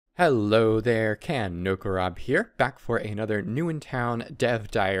Hello there, Can Nokorab here, back for another New in Town Dev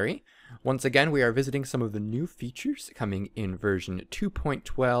Diary. Once again, we are visiting some of the new features coming in version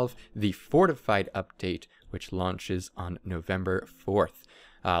 2.12, the Fortified update, which launches on November 4th.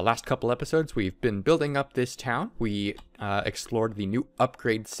 Last couple episodes, we've been building up this town. We explored the new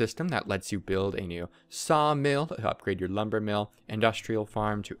upgrade system that lets you build a new sawmill to upgrade your lumber mill, industrial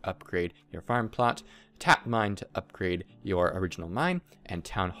farm to upgrade your farm plot, tap mine to upgrade your original mine, and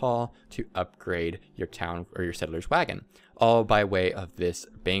town hall to upgrade your town or your settler's wagon, all by way of this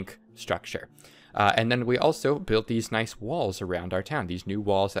bank structure. And then we also built these nice walls around our town, these new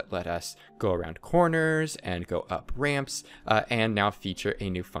walls that let us go around corners and go up ramps, and now feature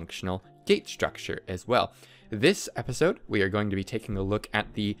a new functional gate structure as well. This episode, we are going to be taking a look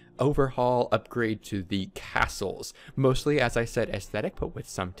at the overhaul upgrade to the castles. Mostly, as I said, aesthetic, but with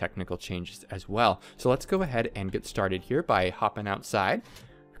some technical changes as well. So let's go ahead and get started here by hopping outside.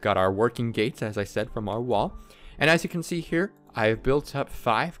 We've got our working gates, as I said, from our wall. And as you can see here, I've built up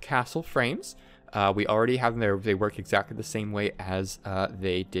 5 castle frames. We already have them there. They work exactly the same way as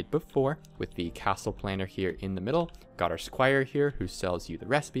they did before, with the castle planner here in the middle. Got our squire here who sells you the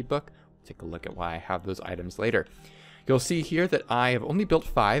recipe book. Take a look at why I have those items later. You'll see here that I have only built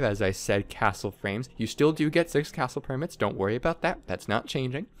 5, as I said, castle frames. You still do get 6 castle permits. Don't worry about that. That's not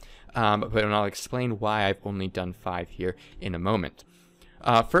changing. But I'll explain why I've only done 5 here in a moment.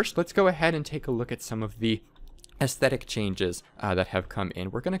 First, let's go ahead and take a look at some of the aesthetic changes that have come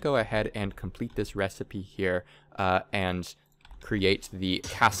in. We're going to go ahead and complete this recipe here and create the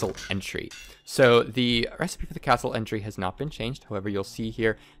castle entry. So the recipe for the castle entry has not been changed. However, you'll see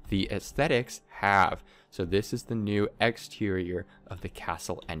here the aesthetics have. So this is the new exterior of the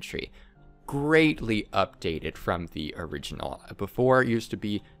castle entry. Greatly updated from the original. Before, it used to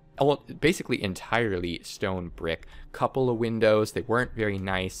be basically entirely stone brick, couple of windows, they weren't very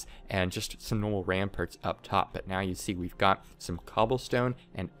nice, and just some normal ramparts up top. But now you see we've got some cobblestone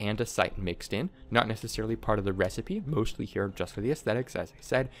and andesite mixed in, not necessarily part of the recipe, mostly here just for the aesthetics. As I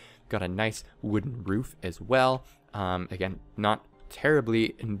said, got a nice wooden roof as well. Again, not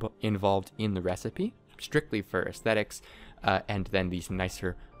terribly involved in the recipe, strictly for aesthetics, and then these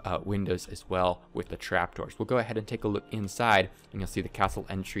nicer windows as well with the trapdoors. We'll go ahead and take a look inside, and you'll see the castle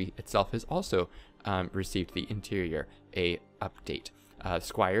entry itself has also received the interior a update.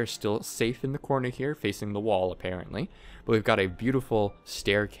 Squire is still safe in the corner here, facing the wall apparently, but we've got a beautiful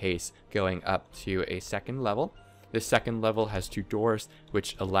staircase going up to a second level. This second level has 2 doors,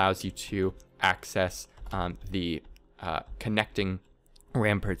 which allows you to access the connecting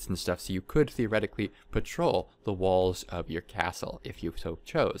ramparts and stuff, so you could theoretically patrol the walls of your castle if you so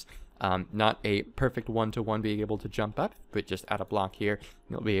chose. Not a perfect one-to-one being able to jump up, but just add a block here,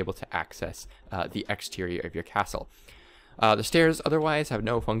 you'll be able to access the exterior of your castle. The stairs otherwise have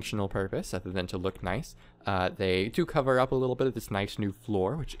no functional purpose other than to look nice. They do cover up a little bit of this nice new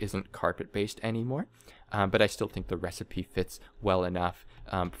floor, which isn't carpet-based anymore, but I still think the recipe fits well enough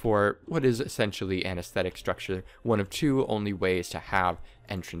for what is essentially an aesthetic structure, one of 2 only ways to have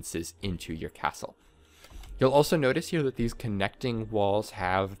entrances into your castle. You'll also notice here that these connecting walls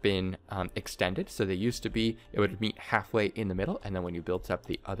have been extended. So they used to be, it would meet halfway in the middle, and then when you built up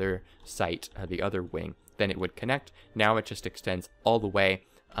the other site, the other wing, then it would connect. Now it just extends all the way,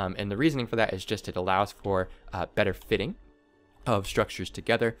 and the reasoning for that is just it allows for better fitting of structures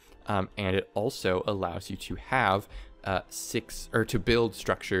together, and it also allows you to have to build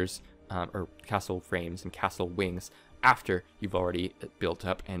structures or castle frames and castle wings after you've already built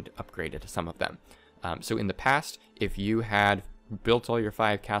up and upgraded some of them. So in the past, if you had built all your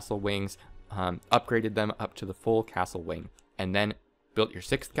 5 castle wings, upgraded them up to the full castle wing, and then built your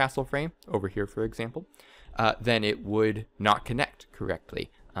 6th castle frame over here, for example, then it would not connect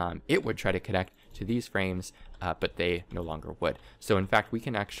correctly. It would try to connect to these frames, but they no longer would. So in fact, we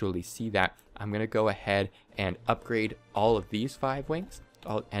can actually see that. I'm going to go ahead and upgrade all of these 5 wings,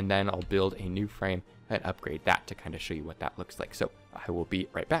 and then I'll build a new frame and upgrade that to kind of show you what that looks like. So I will be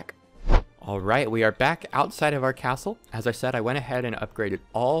right back. All right, we are back outside of our castle. As I said, I went ahead and upgraded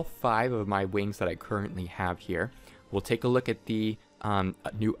all 5 of my wings that I currently have here. We'll take a look at the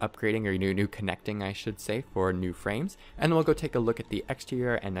new upgrading, or new connecting, I should say, for new frames, and then we'll go take a look at the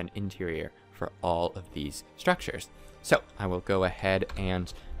exterior and then interior for all of these structures. So I will go ahead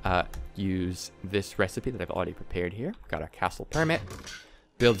and use this recipe that I've already prepared here. We've got our castle permit,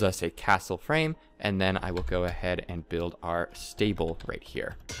 builds us a castle frame, and then I will go ahead and build our stable right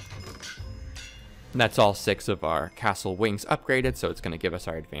here. And that's all 6 of our castle wings upgraded, so it's going to give us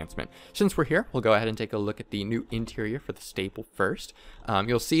our advancement. Since we're here, we'll go ahead and take a look at the new interior for the stable first.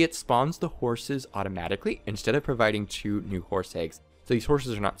 You'll see it spawns the horses automatically instead of providing 2 new horse eggs. So these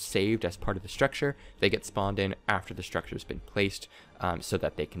horses are not saved as part of the structure. They get spawned in after the structure's been placed, so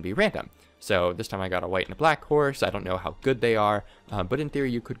that they can be random. So this time I got a white and a black horse. I don't know how good they are, but in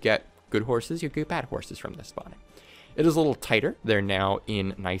theory you could get good horses, you could get bad horses from this spawning. It is a little tighter. They're now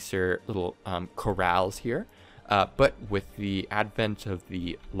in nicer little corrals here. But with the advent of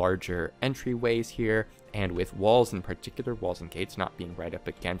the larger entryways here, and with walls in particular, walls and gates not being right up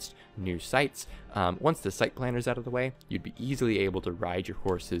against new sites, once the site planner's out of the way, you'd be easily able to ride your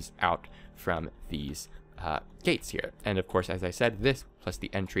horses out from these gates here. And of course, as I said, this plus the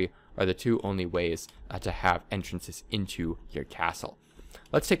entry are the two only ways to have entrances into your castle.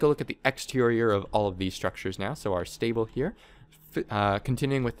 Let's take a look at the exterior of all of these structures now. So our stable here,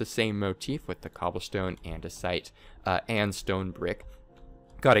 continuing with the same motif with the cobblestone, andesite, and stone brick.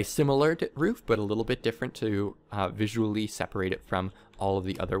 Got a similar roof, but a little bit different to visually separate it from all of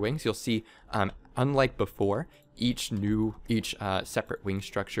the other wings. You'll see, unlike before, each separate wing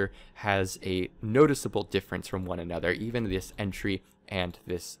structure has a noticeable difference from one another. Even this entry and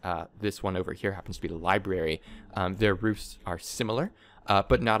this one over here happens to be the library. Their roofs are similar,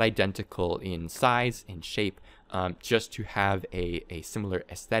 but not identical in size, in shape, just to have a similar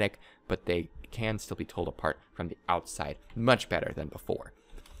aesthetic, but they can still be told apart from the outside much better than before.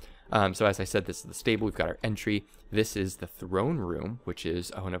 So as I said, this is the stable. We've got our entry. This is the throne room, which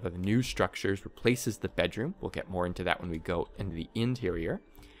is one of the new structures, replaces the bedroom. We'll get more into that when we go into the interior.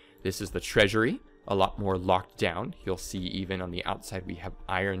 This is the treasury, a lot more locked down. You'll see even on the outside we have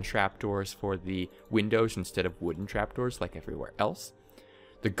iron trapdoors for the windows instead of wooden trapdoors like everywhere else.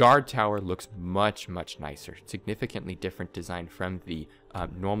 The guard tower looks much, much nicer. Significantly different design from the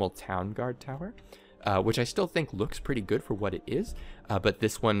normal town guard tower. Which I still think looks pretty good for what it is, but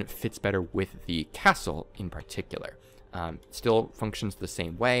this one fits better with the castle in particular. Still functions the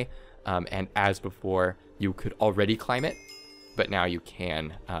same way, and as before, you could already climb it, but now you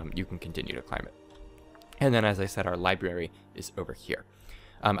can continue to climb it. And then, as I said, our library is over here.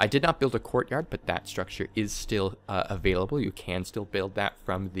 I did not build a courtyard, but that structure is still available. You can still build that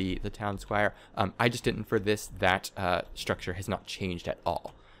from the town square. I just didn't for this. That structure has not changed at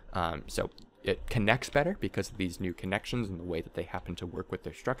all. So it connects better because of these new connections and the way that they happen to work with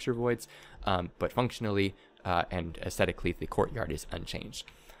their structure voids, but functionally and aesthetically, the courtyard is unchanged.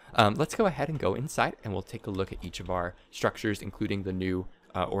 Let's go ahead and go inside, and we'll take a look at each of our structures, including the new,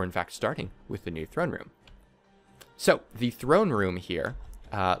 or in fact starting with the new throne room. So the throne room here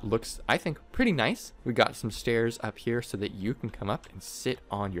looks, I think, pretty nice. We got some stairs up here so that you can come up and sit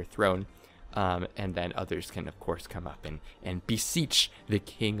on your throne. And then others can, of course, come up and beseech the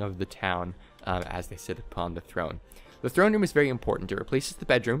king of the town as they sit upon the throne. The throne room is very important. It replaces the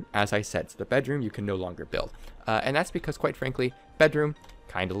bedroom, as I said. So the bedroom you can no longer build. And that's because, quite frankly, bedroom,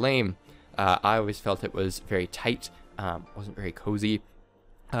 kind of lame. I always felt it was very tight, wasn't very cozy.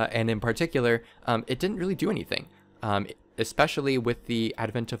 And in particular, it didn't really do anything, especially with the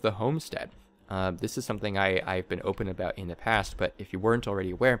advent of the homestead. This is something I've been open about in the past, but if you weren't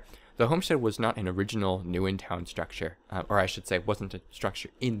already aware, the homestead was not an original New in Town structure, or I should say wasn't a structure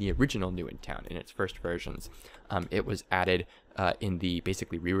in the original New in Town in its first versions. It was added in the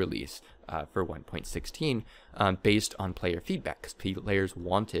basically re-release for 1.16 based on player feedback, because players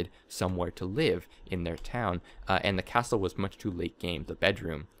wanted somewhere to live in their town, and the castle was much too late game. The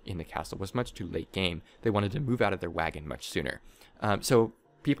bedroom in the castle was much too late game. They wanted to move out of their wagon much sooner. So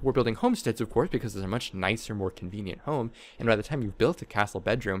people were building homesteads, of course, because it's a much nicer, more convenient home, and by the time you've built a castle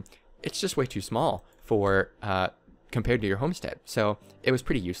bedroom, it's just way too small for compared to your homestead. So it was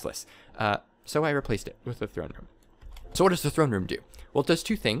pretty useless. So I replaced it with the throne room. So what does the throne room do? Well, it does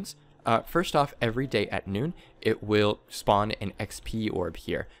two things. First off, every day at noon, it will spawn an XP orb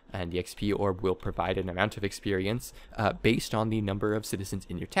here, and the XP orb will provide an amount of experience based on the number of citizens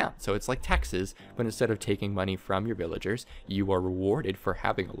in your town. So it's like taxes, but instead of taking money from your villagers, you are rewarded for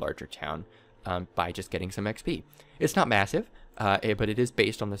having a larger town by just getting some XP. It's not massive, but it is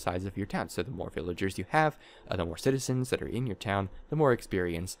based on the size of your town. So the more villagers you have, the more citizens that are in your town, the more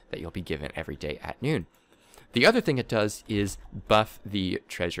experience that you'll be given every day at noon. The other thing it does is buff the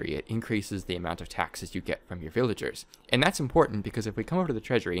treasury. It increases the amount of taxes you get from your villagers. And that's important because if we come over to the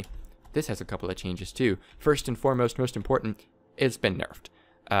treasury, this has a couple of changes too. First and foremost, most important, it's been nerfed.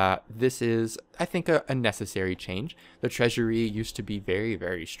 This is, I think, a necessary change. The treasury used to be very,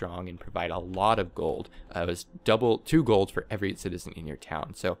 very strong and provide a lot of gold. It was 2 gold for every citizen in your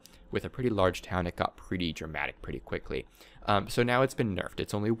town. So with a pretty large town, it got pretty dramatic pretty quickly. So now it's been nerfed.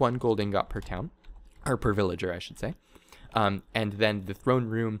 It's only 1 gold ingot per town, or per villager, I should say. And then the throne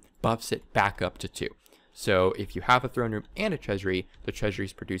room buffs it back up to 2. So if you have a throne room and a treasury, the treasury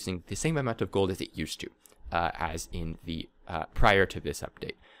is producing the same amount of gold as it used to. as in the prior to this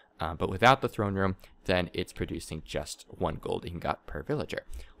update. But without the throne room, then it's producing just 1 gold ingot per villager,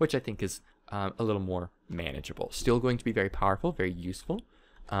 which I think is a little more manageable. Still going to be very powerful, very useful,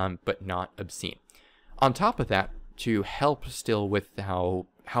 but not obscene. On top of that, to help still with how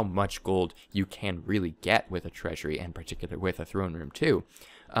much gold you can really get with a treasury, and particularly with a throne room too,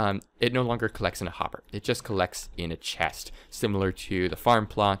 it no longer collects in a hopper. It just collects in a chest, similar to the farm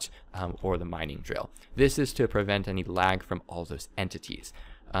plot or the mining drill. This is to prevent any lag from all those entities.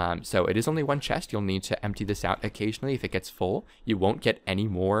 So it is only 1 chest. You'll need to empty this out occasionally. If it gets full, you won't get any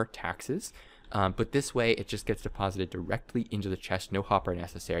more taxes. But this way, it just gets deposited directly into the chest, no hopper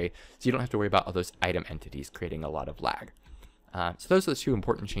necessary, so you don't have to worry about all those item entities creating a lot of lag. So those are the 2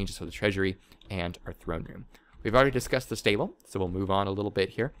 important changes for the treasury and our throne room. We've already discussed the stable, so we'll move on a little bit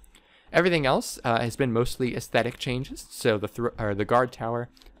here. Everything else has been mostly aesthetic changes. So the guard tower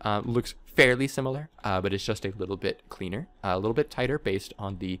looks fairly similar, but it's just a little bit cleaner, a little bit tighter based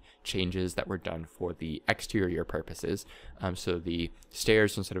on the changes that were done for the exterior purposes. So the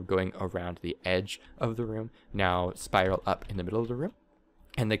stairs, instead of going around the edge of the room, now spiral up in the middle of the room,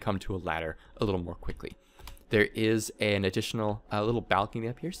 and they come to a ladder a little more quickly. There is an additional little balcony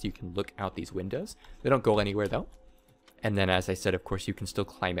up here, so you can look out these windows. They don't go anywhere though. And then, as I said, of course, you can still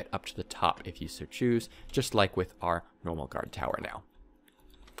climb it up to the top if you so choose, just like with our normal guard tower now.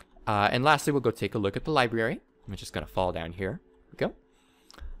 And lastly, we'll go take a look at the library. I'm just going to fall down here. There we go.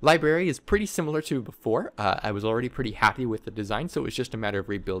 Library is pretty similar to before. I was already pretty happy with the design, so it was just a matter of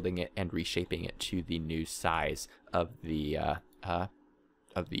rebuilding it and reshaping it to the new size of the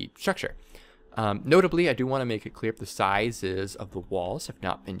structure. Notably, I do want to make it clear the sizes of the walls have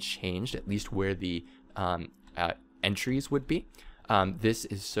not been changed, at least where the entries would be. This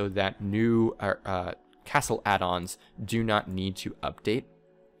is so that new castle add-ons do not need to update.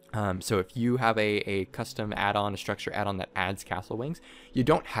 So if you have a custom add-on, a structure add-on that adds castle wings, you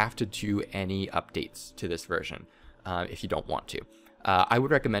don't have to do any updates to this version if you don't want to. I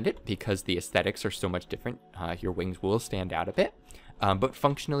would recommend it because the aesthetics are so much different. Your wings will stand out a bit. But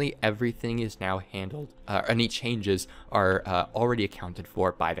functionally, everything is now handled, any changes are already accounted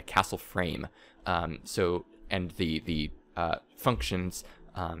for by the castle frame. And the functions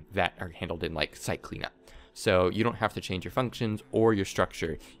that are handled in like site cleanup. So you don't have to change your functions or your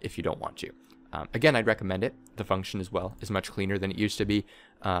structure if you don't want to. Again, I'd recommend it. The function as well is much cleaner than it used to be,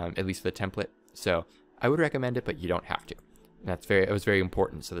 at least for the template. So I would recommend it, but you don't have to. It was very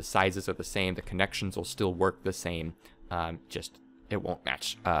important. So the sizes are the same. The connections will still work the same. Just it won't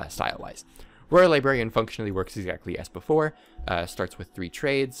match style-wise. Royal Librarian functionally works exactly as before. Starts with 3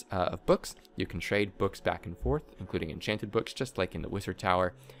 trades of books. You can trade books back and forth, including enchanted books, just like in the Wizard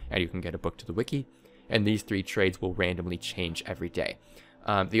Tower, and you can get a book to the wiki. And these 3 trades will randomly change every day.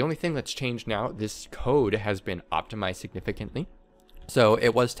 The only thing that's changed now, this code has been optimized significantly. So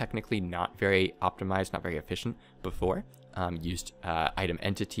it was technically not very optimized, not very efficient before. Used item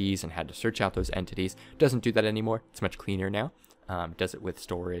entities and had to search out those entities. Doesn't do that anymore. It's much cleaner now. Does it with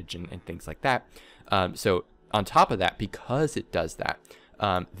storage and things like that. So on top of that, because it does that,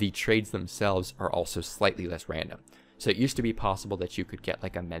 the trades themselves are also slightly less random. So it used to be possible that you could get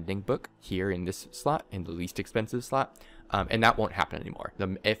like a mending book here in this slot, in the least expensive slot, and that won't happen anymore.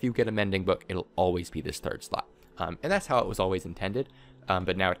 If you get a mending book, it'll always be this 3rd slot. And that's how it was always intended,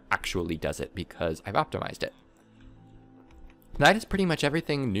 but now it actually does it because I've optimized it. That is pretty much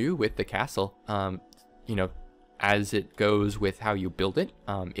everything new with the castle. You know, as it goes with how you build it,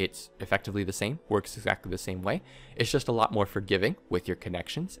 it's effectively the same, works exactly the same way. It's just a lot more forgiving with your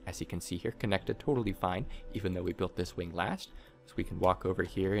connections. As you can see here, connected totally fine, even though we built this wing last. So we can walk over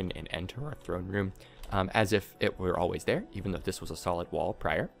here and enter our throne room as if it were always there, even though this was a solid wall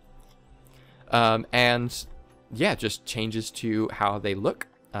prior. And yeah, just changes to how they look.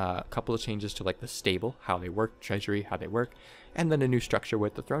 A couple of changes to like the stable, how they work, treasury, how they work, and then a new structure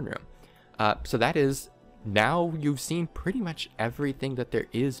with the throne room. So that is... Now you've seen pretty much everything that there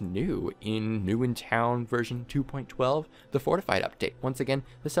is new in New in Town version 2.12, the Fortified update. Once again,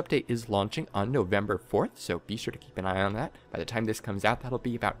 this update is launching on November 4th, so be sure to keep an eye on that. By the time this comes out, that'll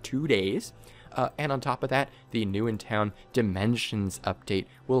be about 2 days. And on top of that, the New in Town Dimensions update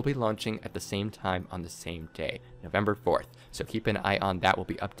will be launching at the same time on the same day, November 4th. So keep an eye on that. We'll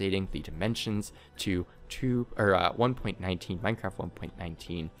be updating the dimensions to 1.19, Minecraft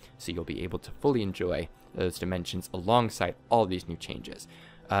 1.19, so you'll be able to fully enjoy those dimensions alongside all these new changes.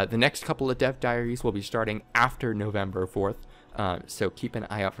 The next couple of dev diaries will be starting after November 4th, So keep an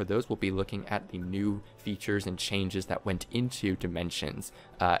eye out for those. We'll be looking at the new features and changes that went into Dimensions,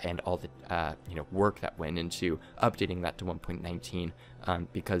 and all the work that went into updating that to 1.19,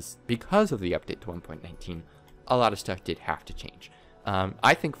 because of the update to 1.19, a lot of stuff did have to change.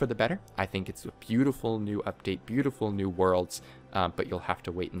 I think for the better. I think it's a beautiful new update, beautiful new worlds, but you'll have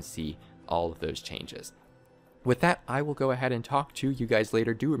to wait and see all of those changes. With that, I will go ahead and talk to you guys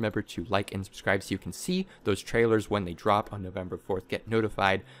later. Do remember to like and subscribe so you can see those trailers when they drop on November 4th. Get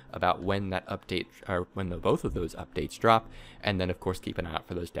notified about when that update, or when both of those updates drop. And then, of course, keep an eye out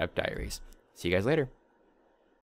for those dev diaries. See you guys later.